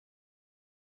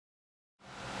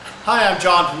Hi, I'm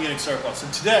John from UNIXSurplus,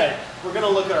 and today we're going to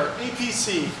look at our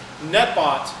APC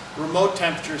Netbotz remote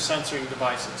temperature sensing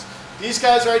devices. These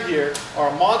guys right here are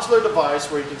a modular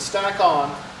device where you can stack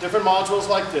on different modules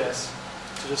like this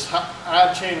to just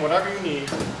add chain whatever you need,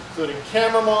 including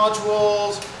camera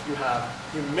modules. You have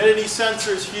humidity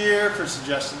sensors here for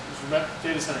suggesting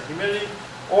data center humidity,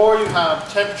 or you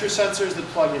have temperature sensors that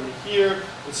plug into here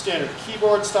with standard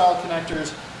keyboard style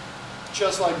connectors,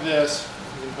 just like this.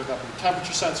 You can hook up your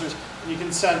temperature sensors, and you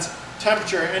can sense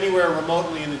temperature anywhere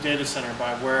remotely in the data center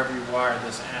by wherever you wire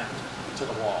this end to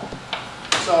the wall.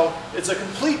 So it's a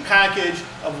complete package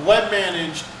of web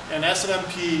managed and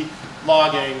SNMP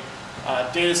logging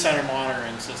data center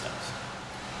monitoring systems.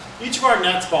 Each of our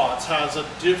Netbotz has a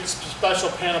special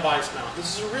pan-of-ice mount.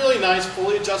 This is a really nice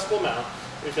fully adjustable mount.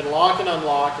 You can lock and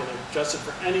unlock and adjust it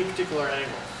for any particular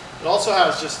angle. It also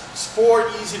has just 4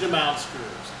 easy to mount screws.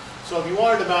 So if you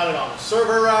wanted to mount it on a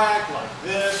server rack like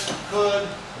this, you could,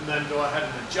 and then go ahead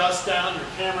and adjust down your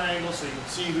camera angle so you can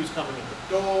see who's coming in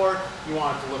the door. You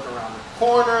want it to look around the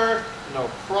corner, no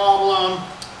problem.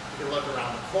 You can look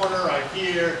around the corner right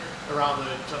here,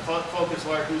 to focus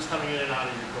where who's coming in and out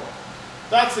of your door.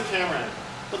 That's the camera angle.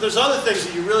 But there's other things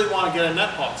that you really want to get a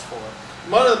Netbotz for.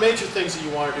 One of the major things that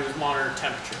you want to do is monitor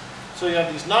temperature. So you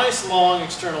have these nice long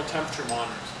external temperature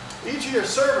monitors. Each of your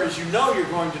servers, you know you're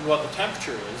going to know what the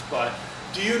temperature is, but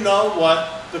do you know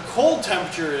what the cold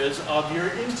temperature is of your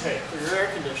intake or your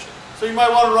air conditioning? So you might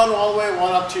want to run all the way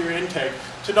up to your intake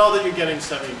to know that you're getting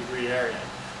 70-degree air in.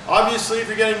 Obviously, if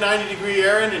you're getting 90-degree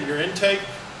air in your intake,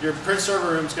 your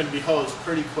server room is going to be hosed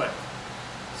pretty quick.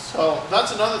 So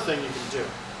that's another thing you can do.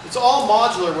 It's all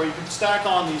modular where you can stack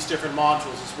on these different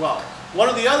modules as well. One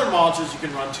of the other modules you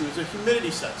can run to is a humidity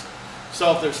sensor.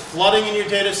 So if there's flooding in your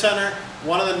data center,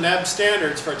 one of the NEB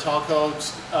standards for telco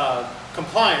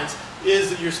compliance is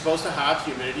that you're supposed to have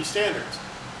humidity standards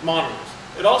monitors.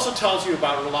 It also tells you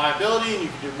about reliability, and you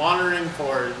can do monitoring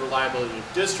for reliability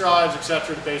of disk drives,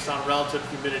 etc., based on relative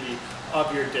humidity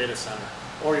of your data center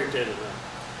or your data room.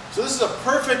 So this is a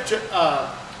perfect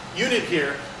unit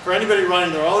here for anybody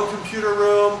running their own computer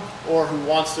room or who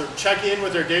wants to check in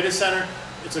with their data center.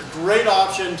 It's a great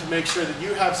option to make sure that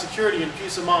you have security and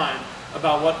peace of mind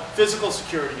about what physical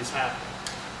security is happening.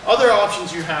 Other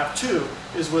options you have too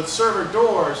is with server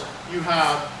doors, you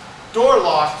have door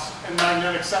locks and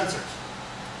magnetic sensors.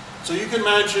 So you can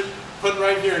manage it, put it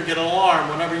right here and get an alarm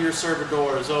whenever your server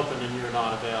door is open and you're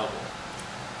not available.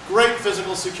 Great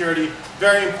physical security,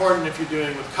 very important if you're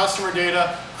dealing with customer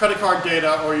data, credit card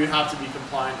data, or you have to be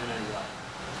compliant in any way.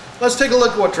 Let's take a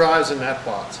look at what drives a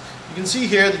Netbotz. You can see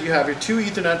here that you have your 2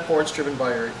 Ethernet ports driven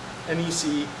by your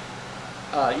NEC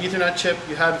Ethernet chip.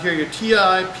 You have here your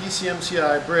TI,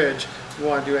 PCMCI bridge if you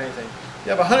want to do anything.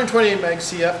 You have a 128 meg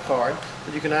CF card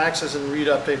that you can access and read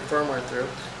update firmware through.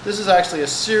 This is actually a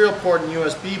serial port and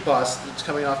USB bus that's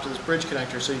coming off to this bridge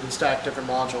connector so you can stack different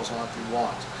modules on if you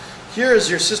want. Here is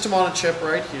your system on a chip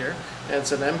right here, and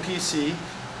it's an MPC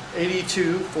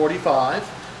 8245.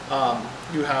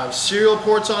 You have serial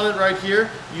ports on it right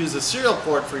here. Use the serial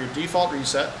port for your default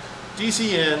reset,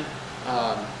 DC in,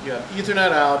 you have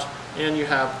Ethernet out, and you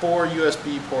have 4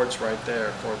 USB ports right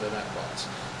there for the Netbotz.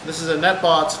 This is a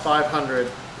Netbotz 500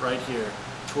 right here,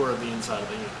 tour of the inside of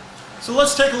the unit. So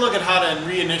let's take a look at how to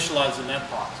reinitialize the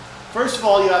Netbotz. First of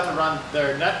all, you have to run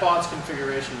their Netbotz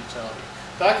configuration utility.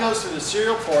 That goes to the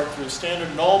serial port through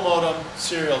standard null modem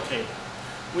serial cable.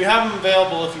 We have them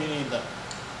available if you need them,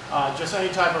 just any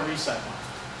type of reset one.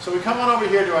 So we come on over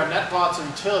here to our Netbotz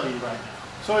utility right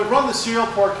now. So we run the serial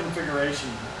port configuration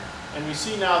here, and we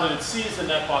see now that it sees the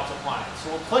Netbotz appliance.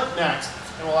 So we'll click next,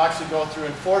 and we'll actually go through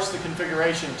and force the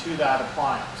configuration to that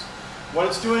appliance. What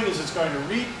it's doing is it's going to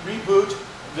reboot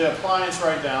the appliance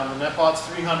right down, the Netbotz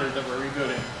 300 that we're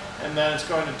rebooting, and then it's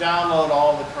going to download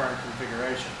all the current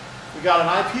configuration. We got an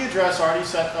IP address already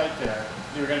set right there.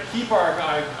 We're going to keep our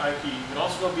IP. You can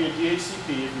also go via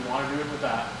DHCP if you want to do it with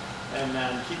that, and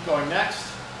then keep going next.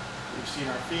 We've seen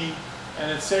our feed,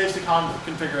 and it saves the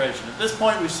configuration. At this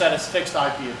point, we've set a fixed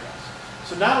IP address.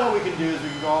 So now what we can do is we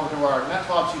can go over to our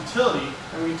Netbotz utility,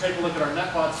 and we can take a look at our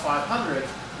Netbotz 500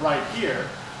 right here,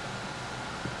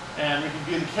 and we can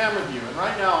view the camera view. And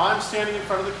right now, I'm standing in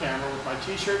front of the camera with my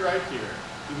t-shirt right here.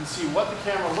 You can see what the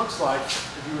camera looks like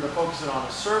if you were to focus it on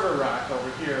a server rack over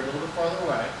here, a little bit farther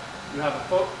away. You have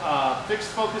a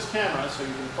fixed focus camera, so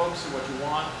you can focus it what you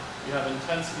want. You have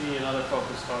intensity and other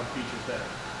focus features there.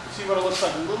 You see what it looks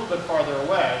like a little bit farther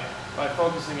away by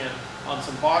focusing it on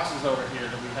some boxes over here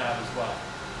that we have as well.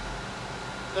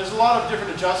 There's a lot of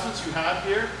different adjustments you have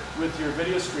here with your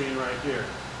video screen right here.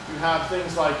 You have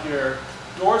things like your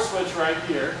door switch right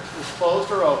here is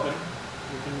closed or open.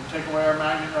 We can take away our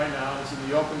magnet right now. This is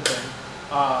the open thing.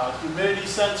 Humidity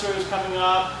sensor is coming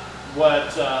up. We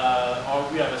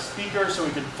have a speaker, so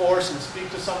we can force and speak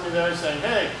to somebody there saying,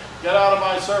 hey, get out of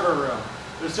my server room.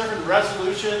 There's different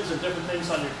resolutions and different things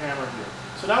on your camera here.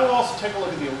 So now we'll also take a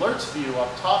look at the alerts view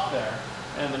up top there,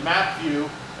 and the map view,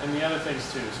 and the other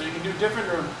things too. So you can do different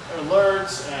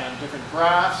alerts and different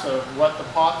graphs of what the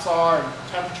pots are and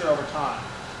temperature over time,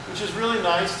 which is really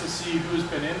nice to see who's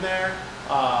been in there.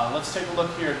 Let's take a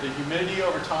look here at the humidity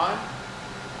over time.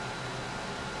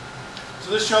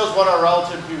 So this shows what our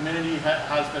relative humidity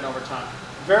has been over time.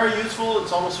 Very useful.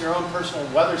 It's almost your own personal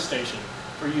weather station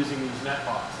for using these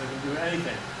Netbotz. They can do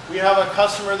anything. We have a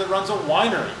customer that runs a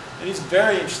winery, and he's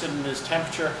very interested in his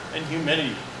temperature and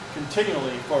humidity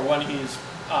continually for when he's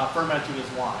fermenting his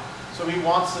wine. So he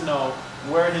wants to know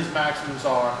where his maximums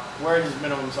are, where his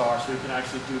minimums are, so he can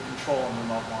actually do control and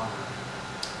remote monitoring.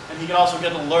 And he can also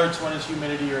get alerts when his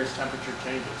humidity or his temperature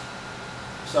changes.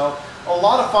 So a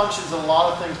lot of functions and a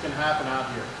lot of things can happen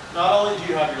out here. Not only do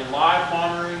you have your live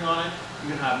monitoring on it, you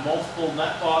can have multiple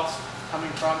Netbotz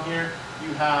coming from here.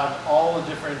 You have all the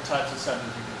different types of settings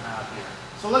you can have here.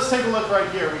 So let's take a look right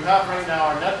here. We have right now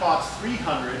our Netbotz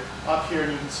 300 up here,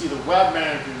 and you can see the web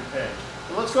management page.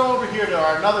 So let's go over here to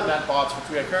our another Netbotz, which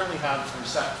we currently have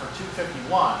set for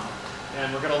 251.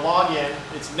 And we're going to log in.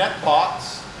 It's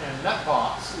Netbotz, and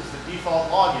Netbotz is the default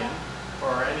login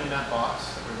for any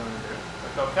Netbotz that we're going to do.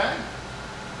 Click OK.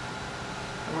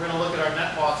 And we're going to look at our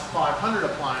Netbotz 500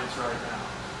 appliance right now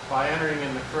by entering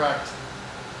in the correct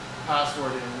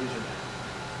password and username.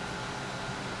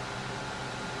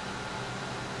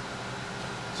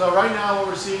 So right now what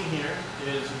we're seeing here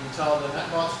is, you can tell the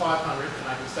Netbotz 500, and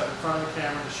I can step in front of the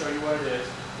camera to show you what it is.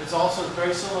 It's also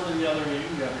very similar to the other view.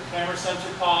 You have your camera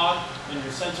sensor pod and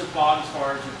your sensor pod as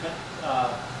far as your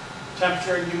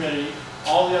temperature and humidity.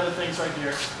 All the other things right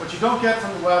here. What you don't get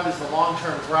from the web is the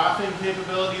long-term graphing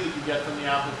capability that you get from the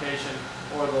application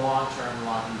or the long-term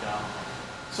logging down.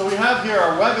 So we have here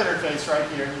our web interface right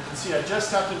here, and you can see I just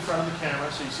stepped in front of the camera,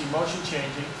 so you see motion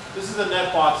changing. This is the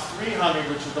Netbotz 300,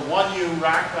 which is the 1U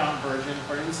rack-bound version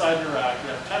for inside your rack. You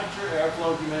have temperature,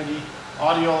 airflow, humidity,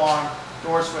 audio alarm,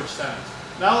 door switch settings.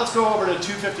 Now let's go over to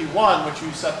 251, which you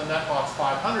set the Netbotz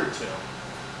 500 to.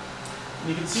 And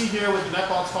you can see here with the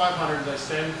Netbotz 500, as I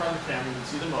stand in front of the camera, you can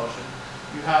see the motion.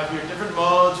 You have your different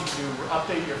modes. You can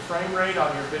update your frame rate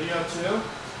on your video too.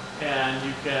 And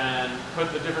you can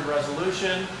put the different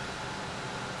resolution.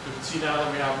 You can see now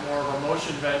that we have more of a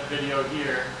motion video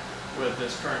here with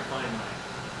this current frame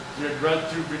rate.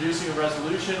 Through reducing the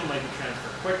resolution, it'll make it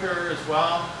transfer quicker as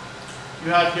well.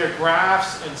 You have here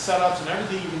graphs and setups and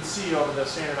everything you can see over the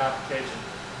standard application.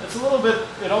 It's a little bit,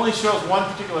 it only shows one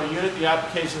particular unit. The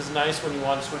application is nice when you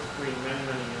want to switch between many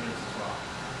units as well.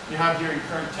 You have here your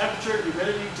current temperature,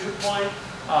 humidity, dew point,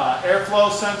 airflow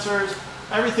sensors,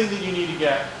 everything that you need to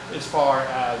get as far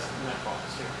as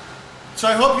Netbotz here. So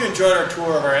I hope you enjoyed our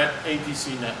tour of our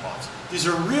APC Netbotz. These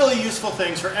are really useful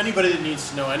things for anybody that needs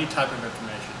to know any type of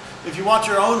information. If you want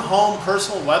your own home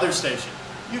personal weather station,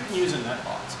 you can use a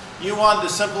Netbotz. You want the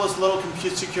simplest little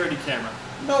computer security camera,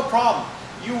 no problem.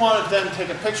 You want to then take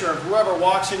a picture of whoever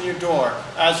walks in your door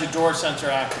as your door sensor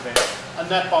activates. A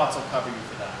Netbotz will cover you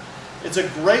for that. It's a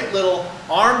great little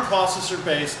ARM processor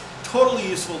based, totally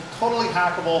useful, totally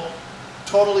hackable,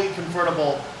 totally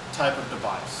convertible type of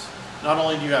device. Not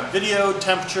only do you have video,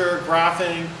 temperature,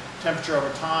 graphing, temperature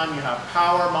over time, you have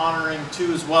power monitoring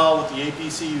too as well with the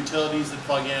APC utilities that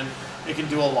plug in. It can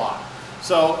do a lot.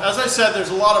 So as I said,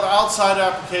 there's a lot of outside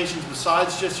applications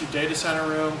besides just your data center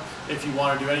room. If you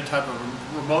want to do any type of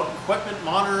remote equipment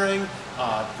monitoring,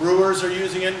 brewers are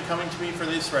using it and coming to me for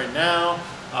this right now.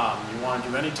 You want to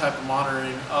do any type of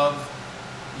monitoring of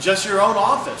just your own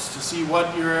office to see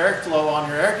what your airflow on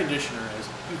your air conditioner is.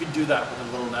 You can do that with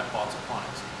a little Netbotz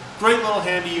appliance. Great little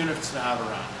handy units to have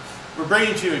around. We're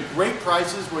bringing to you at great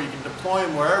prices where you can deploy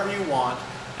them wherever you want,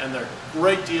 and they're a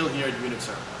great deal here at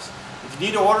UNIXSurplus. If you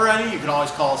need to order any, you can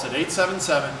always call us at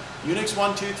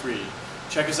 877-UNIX123.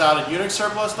 Check us out at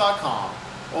UNIXSurplus.com,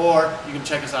 or you can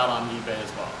check us out on eBay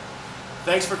as well.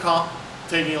 Thanks for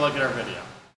taking a look at our video.